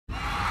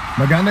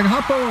Magandang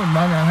hapon,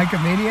 mga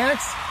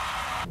Hike-a-Maniacs.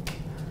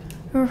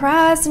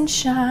 Rise and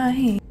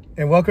shine.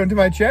 And welcome to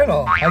my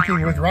channel,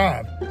 Hiking with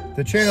Rob,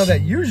 the channel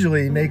that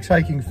usually makes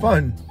hiking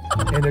fun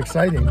and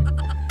exciting.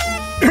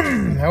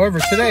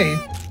 However, today,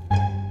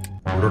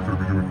 we're not going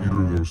to be doing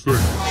either of those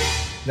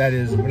things. That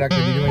is, we're not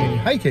going to be doing any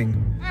hiking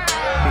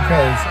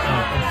because,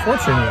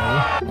 unfortunately,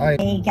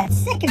 I got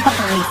sick a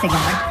couple weeks ago.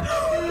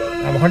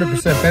 I'm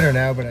 100% better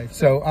now, but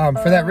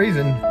for that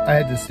reason, I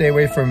had to stay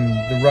away from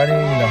the running,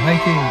 the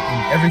hiking,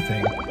 and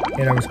everything.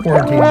 And I was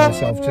quarantining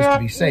myself just to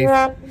be safe.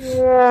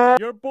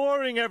 You're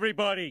boring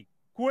everybody.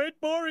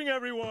 Quit boring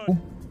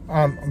everyone.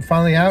 I'm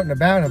finally out and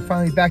about. I'm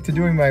finally back to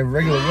doing my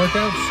regular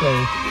workouts,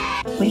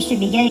 so we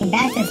should be getting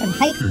back to some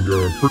hiking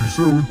pretty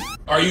soon.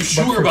 Are you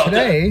sure about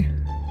today,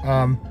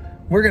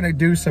 we're gonna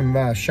do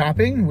some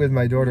shopping with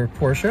my daughter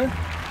Portia,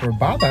 or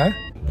Baba,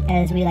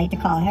 as we like to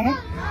call her.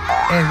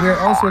 And we're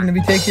also going to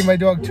be taking my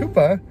dog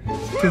Tupa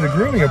to the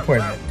grooming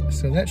appointment.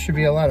 So that should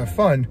be a lot of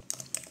fun.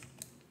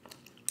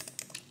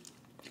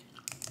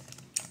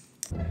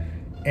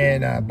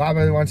 And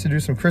Baba wants to do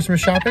some Christmas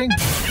shopping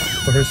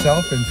for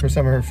herself and for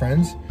some of her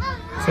friends.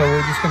 So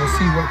we're just going to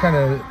see what kind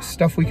of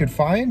stuff we could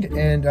find.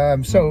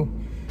 And so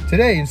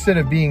today, instead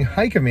of being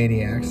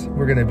Hike-a-Maniacs,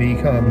 we're going to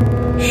become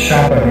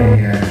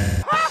Shop-a-Maniacs.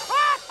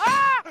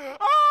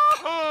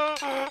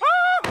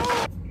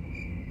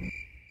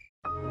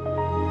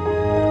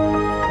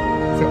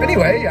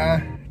 Anyway,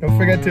 don't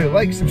forget to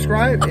like,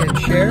 subscribe, and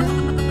share,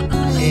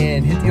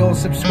 and hit the old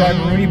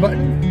subscribe-a-rooney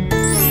button.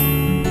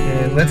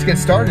 And let's get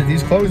started.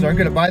 These clothes aren't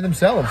going to buy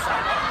themselves.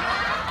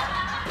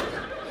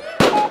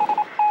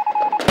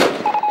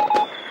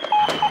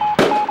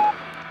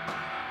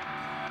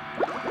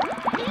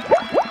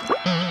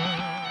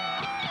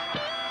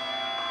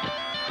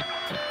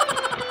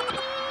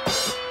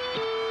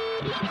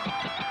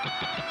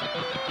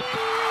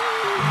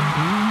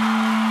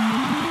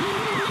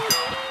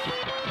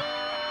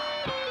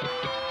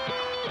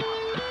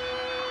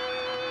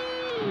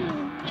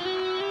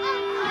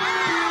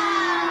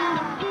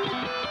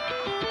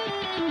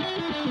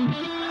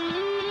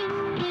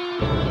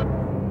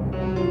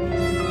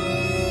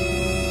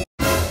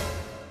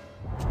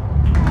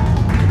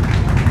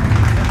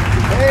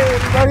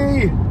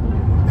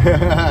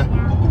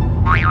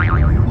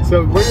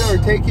 So we are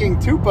taking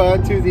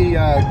Tupa to the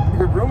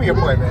her grooming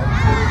appointment.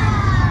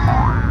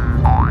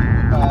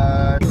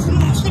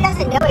 She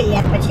doesn't know it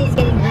yet, but she's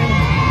getting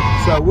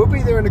groomed. So we'll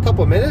be there in a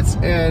couple of minutes,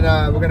 and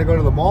we're going to go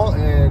to the mall,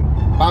 and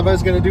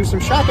Baba's going to do some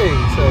shopping.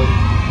 So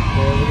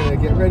we're going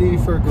to get ready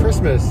for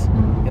Christmas.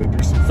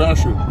 Do some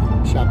fashion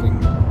shopping.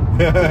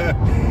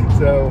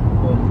 So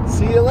we'll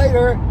see you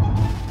later.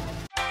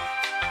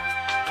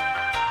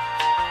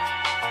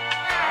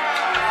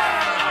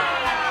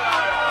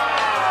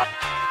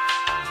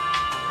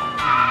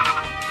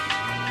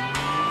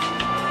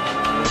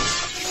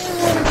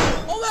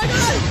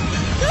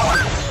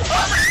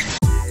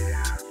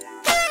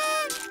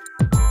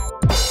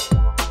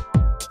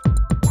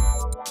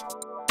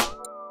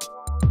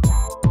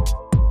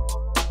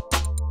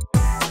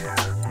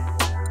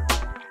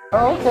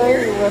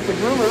 Okay, we're at the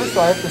groomers,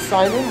 so I have to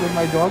sign in with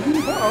my doggie.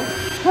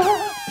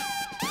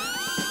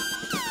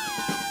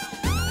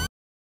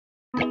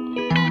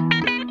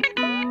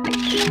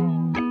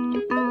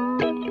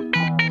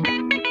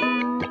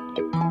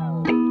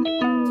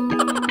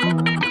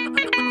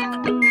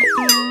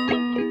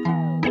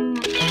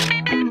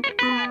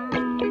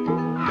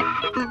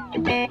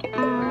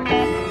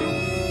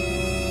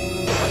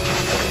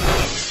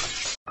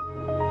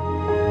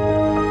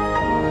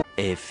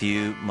 A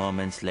few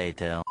moments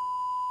later.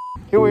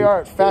 Here we are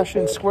at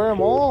Fashion Square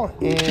Mall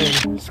in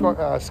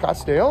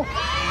Scottsdale.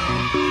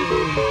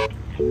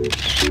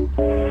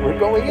 We're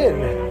going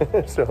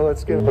in, so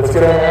let's get our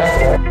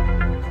ass.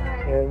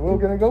 And we're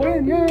gonna go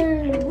in,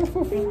 yay!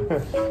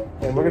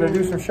 And we're gonna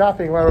do some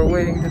shopping while we're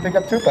waiting to pick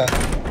up Tupa.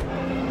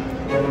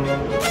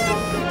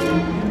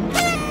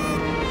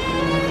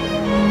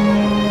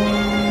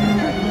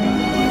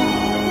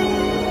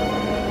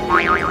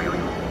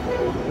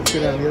 Let's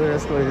get on the other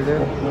escalator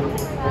there.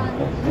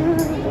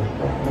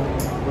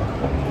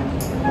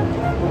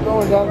 We're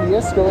going down the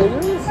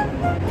escalators,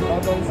 and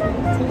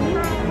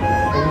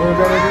we're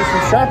going to do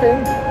some shopping.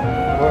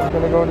 We're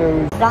going to go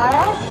to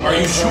Zara. Are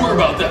you sure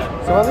about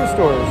that? Some other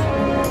stores.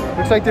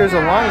 Looks like there's a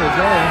line to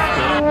join.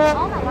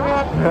 Oh my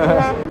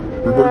God.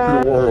 We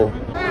might be a while.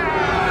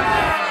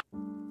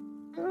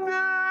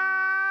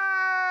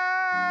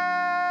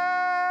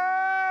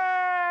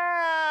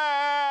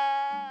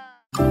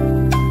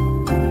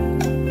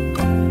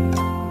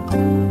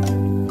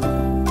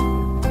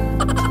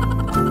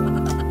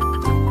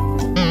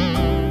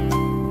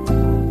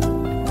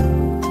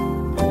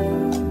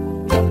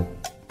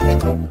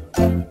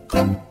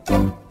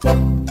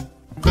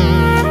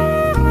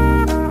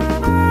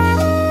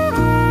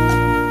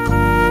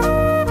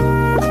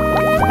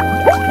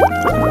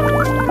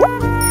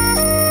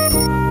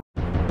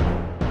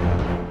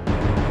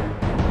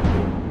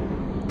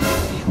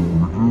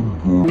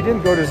 We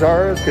didn't go to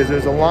Zara's because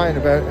there's a line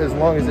about as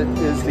long as it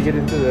is to get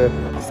into the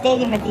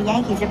stadium at the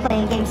Yankees. They're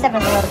playing Game 7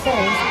 of the World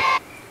Series.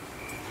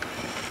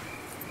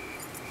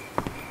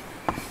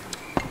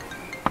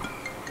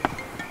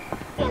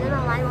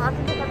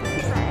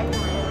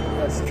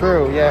 That's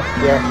true. Yeah.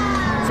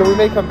 So we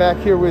may come back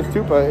here with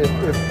Tupa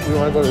if we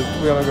want to go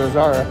to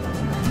Zara,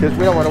 because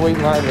we don't want to wait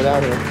in line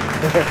without him.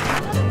 Okay.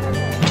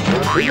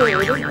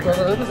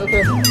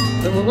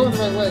 Then we're going the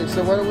right way.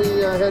 So why don't we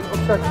head? Oh,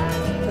 sorry.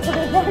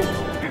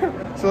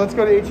 So let's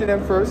go to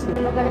H&M first. We'll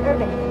go to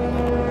Urban.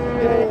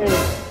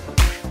 Yay.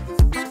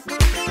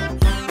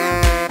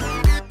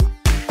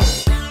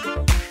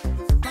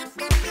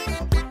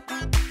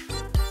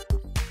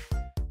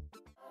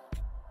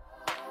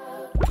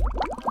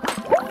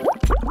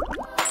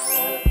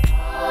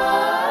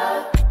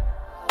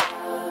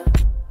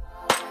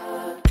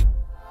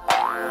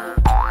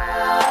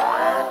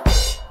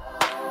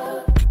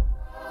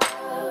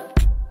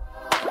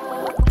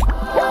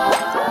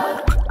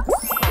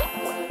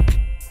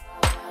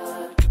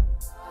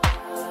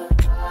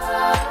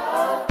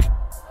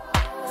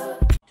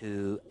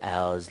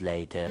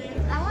 Later.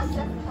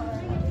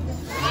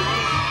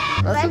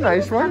 That's a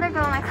nice one. You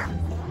want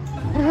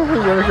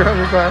to grab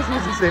your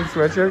glasses, the same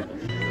sweatshirt?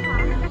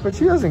 But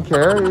she doesn't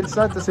care. It's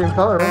not the same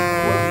color.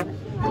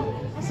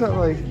 It's not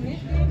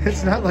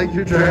like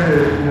you're trying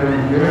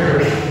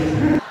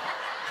to,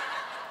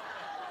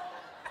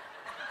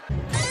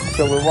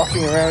 So we're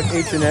walking around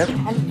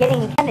H&M. I'm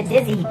getting kind of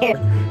dizzy here.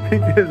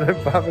 Because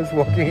Papa's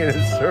walking in a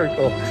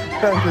circle.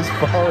 I'm just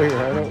following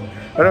her.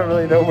 I don't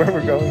really know where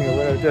we're going or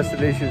what our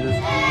destination is.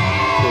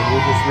 So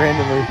we're just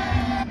randomly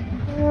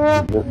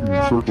Walking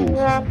in circles.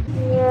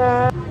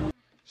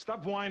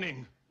 Stop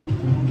whining. I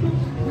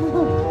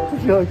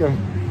feel like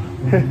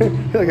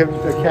I'm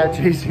a cat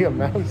chasing a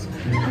mouse.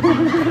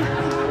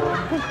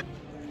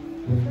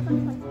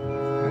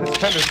 It's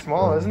kind of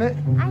small, isn't it?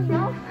 I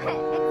know, but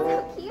it's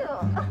so cute.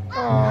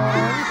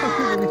 Aww, it's so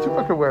cute. Maybe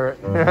Tupa could wear it.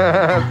 She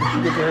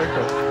gets a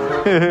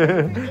haircut. 8 to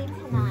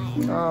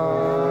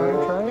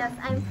 9. Try it? Yes,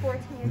 I'm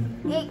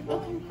 14 years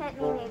old. It can fit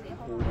me maybe.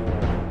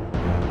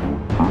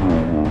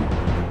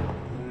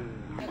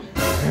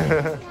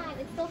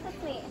 It still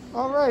fits me.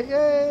 All right,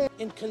 yay!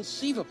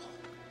 Inconceivable.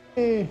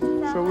 Hey.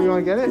 So we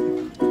want to get it? I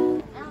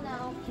don't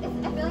know. I feel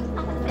like it's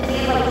not gonna fit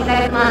me like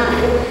very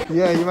much.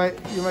 Yeah, you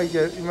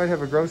might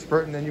have a growth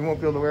spurt and then you won't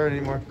be able to wear it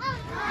anymore.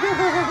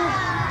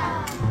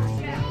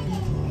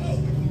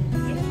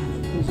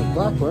 Here's a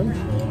black one. The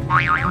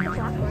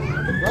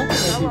black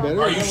might be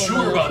better. Are you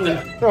sure about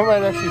that? That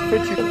might actually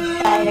fit you.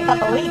 In a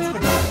couple weeks.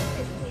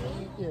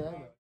 Yeah.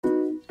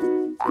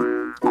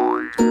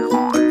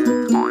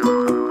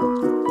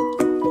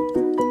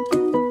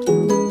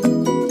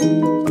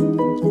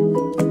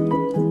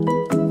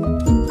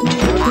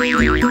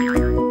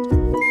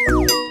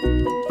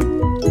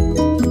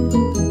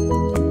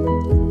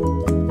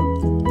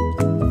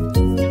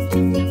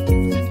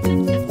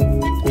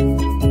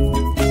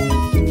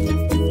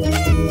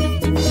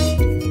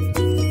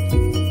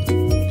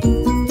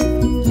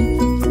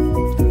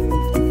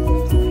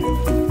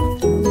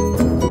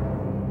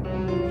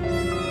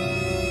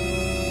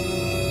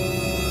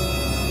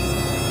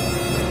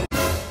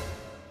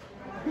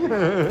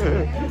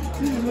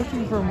 He's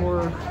looking for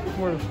more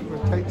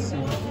tight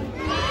suits.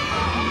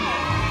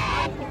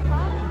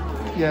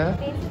 Yeah.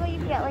 Basically,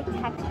 you get like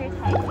texture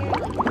type here,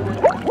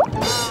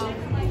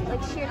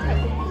 like sheer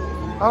type.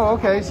 Oh,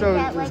 okay. So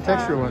Get, there's like,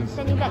 texture ones.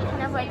 Then you get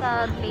kind of like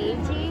a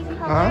beigey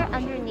color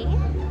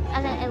underneath,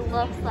 and then it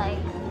looks like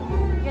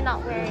you're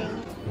not wearing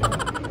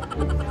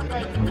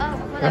like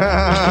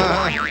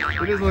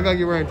whatever. It doesn't look like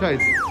you're wearing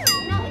tights.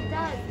 No, it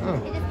does. Oh.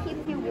 It just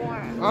keeps you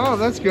warm. Oh,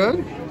 that's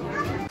good.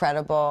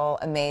 Incredible,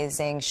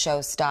 amazing,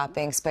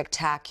 show-stopping,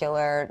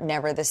 spectacular,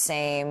 never the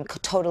same,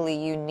 totally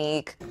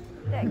unique.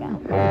 There you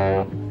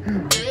go.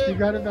 You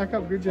got it back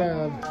up. Good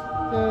job.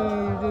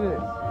 Yay, you did it.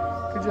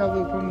 Good job,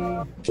 little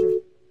pony.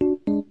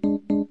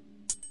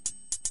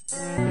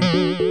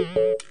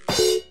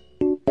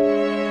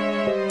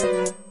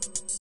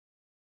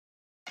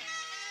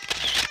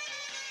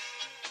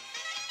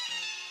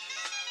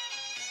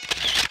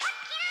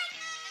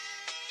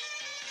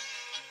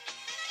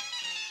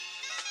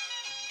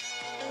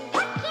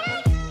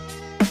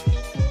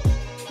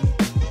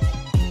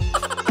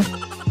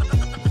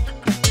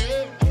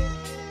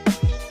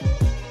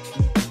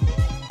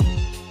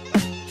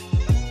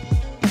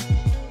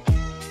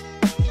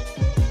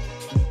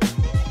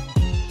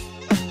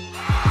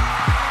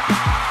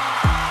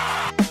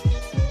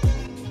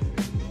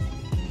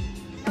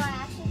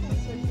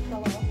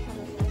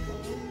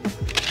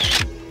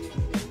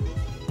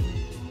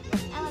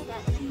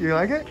 You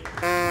like it?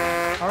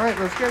 All right,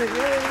 let's get it. Yay!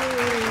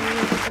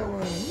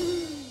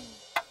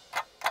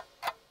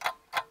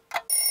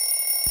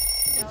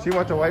 So you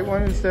want the white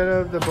one instead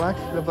of the black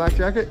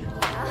jacket?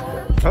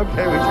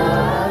 Okay, we change it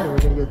around and we're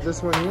gonna get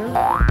this one here. And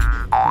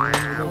we're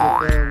gonna get the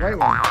white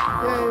one.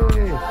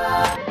 Yay!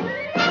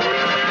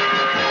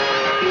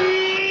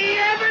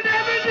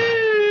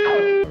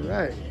 All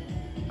right.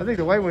 I think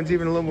the white one's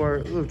even a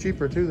little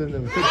cheaper too than the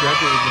fit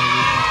jacket was gonna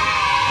be.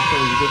 That's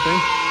always a good thing.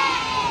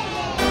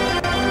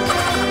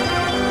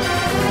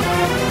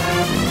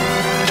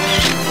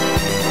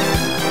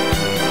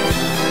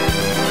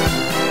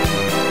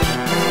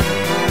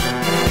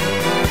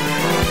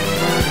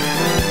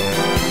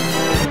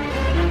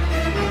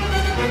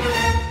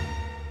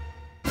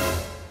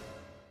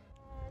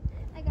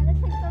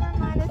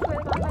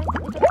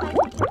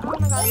 Oh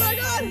my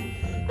god.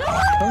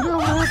 Oh no,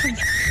 what happened?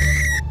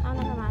 Oh,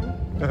 never mind.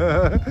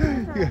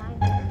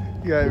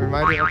 Yeah,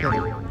 reminder. Okay.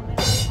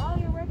 Oh,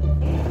 your work is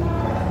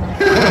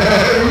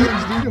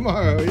It's due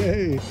tomorrow.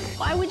 Yay.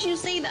 Why would you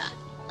say that?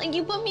 Like,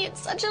 you put me in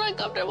such an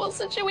uncomfortable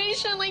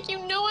situation. Like, you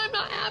know I'm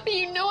not happy.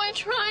 You know I'm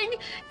trying.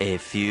 A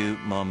few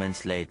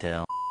moments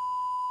later.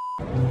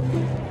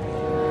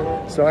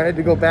 So I had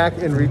to go back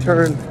and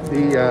return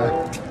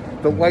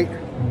the white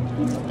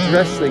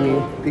dress thingy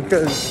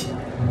because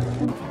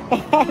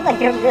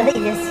Like a really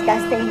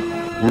disgusting.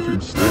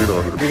 Looking stain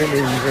on we it. didn't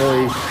even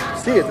really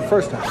see it the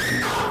first time.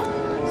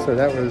 So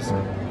that was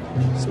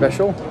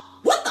special.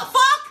 What the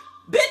fuck?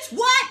 Bitch,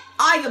 what?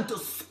 I am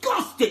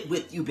disgusted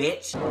with you,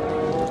 bitch.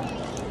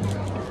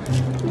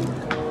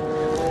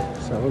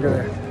 So we're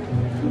gonna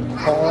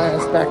haul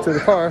ass back to the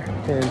car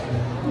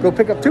and go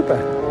pick up Tupa.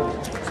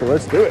 So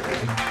let's do it.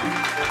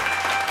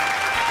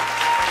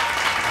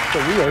 So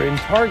we are in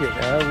Target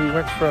now. We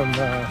went from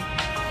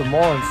the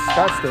mall in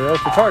Scottsdale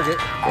to Target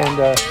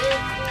and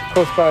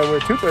close by where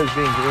Tupa is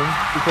being groomed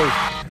because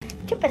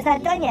Tupa's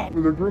not done yet.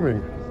 they're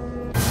grooming.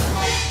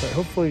 But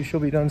hopefully she'll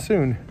be done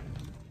soon.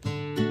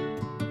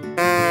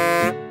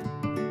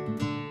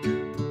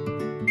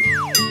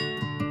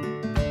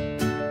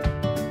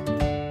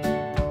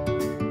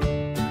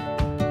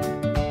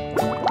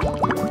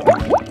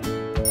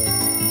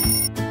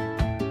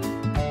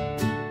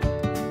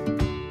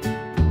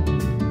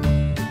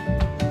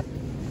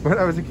 When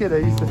I was a kid, I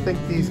used to think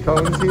these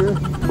cones here,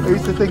 I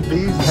used to think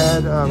these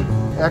had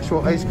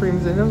actual ice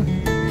creams in them.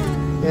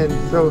 And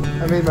so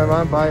I made my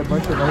mom buy a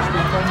bunch of ice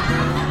cream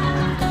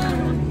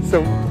cones.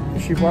 So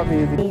she bought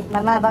me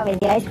My mom bought me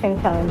the ice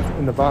cream cones.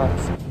 in the box.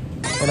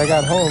 And I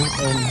got home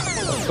and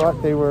I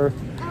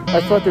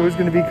thought there was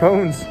going to be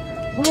cones.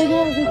 Oh my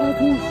God, they got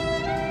these.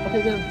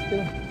 Okay,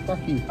 they're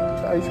fucky.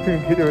 The ice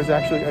cream, there was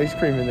actually ice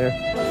cream in there.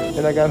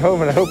 And I got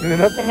home and I opened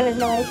it up. But there was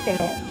no ice cream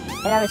in it.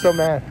 And I was So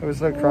mad. I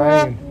was like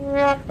crying.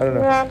 I don't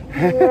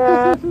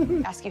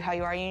know. Ask you how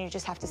you are, and you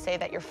just have to say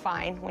that you're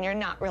fine when you're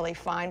not really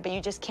fine, but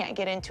you just can't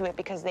get into it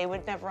because they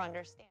would never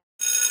understand.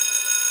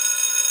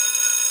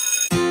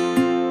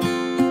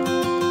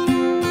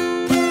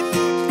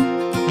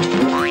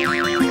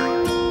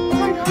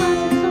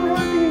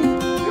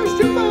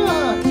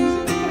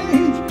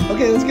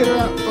 Okay, let's get her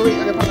out. Oh wait,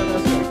 I gotta put my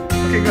mask on.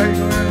 Okay, go ahead,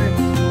 go ahead.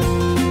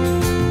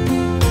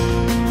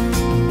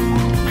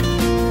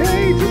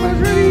 Hey, Tupa's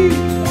ready!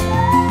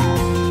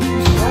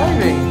 She's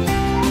driving.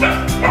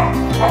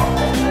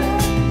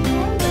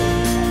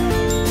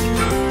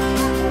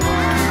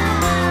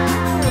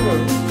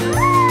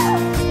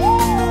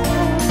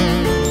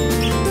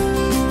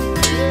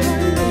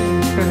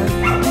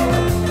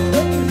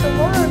 Thank you so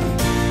much.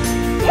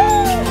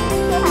 I'm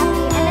so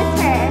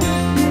happy.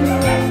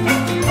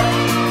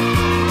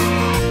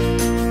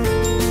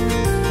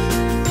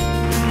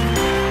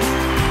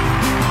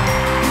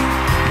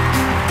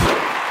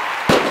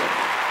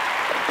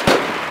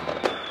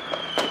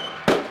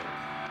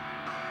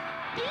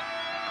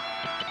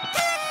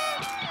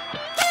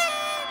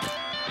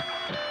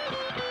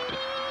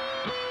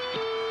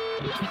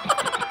 I miss her.